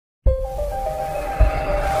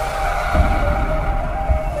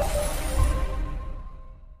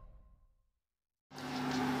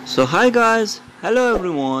So hi guys, hello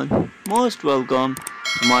everyone, most welcome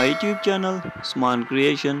to my YouTube channel Usman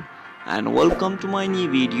Creation and welcome to my new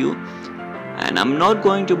video. And I'm not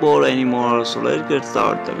going to bore anymore, so let's get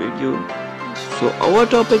start the video. So our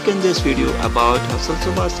topic in this video about Hazal,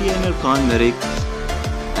 Subaşi and Erkan Meriç,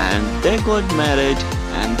 and they got married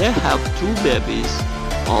and they have two babies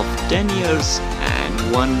of 10 years and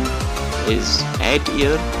one is 8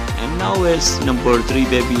 years, and now is number 3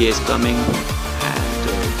 baby is coming.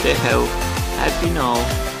 They have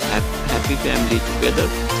happy family together,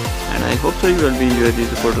 and I hope so you will be enjoy these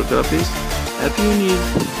photographies. If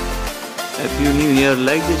you new here,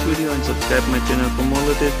 like this video and subscribe my channel for more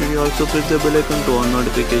latest video. Also press the bell icon to on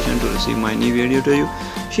notification to receive my new video to you.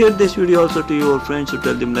 Share this video also to your friends, to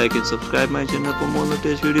tell them like and subscribe my channel for more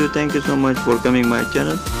latest video. Thank you so much for coming my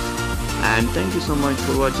channel, and thank you so much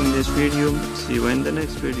for watching this video. See you in the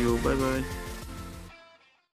next video. Bye bye.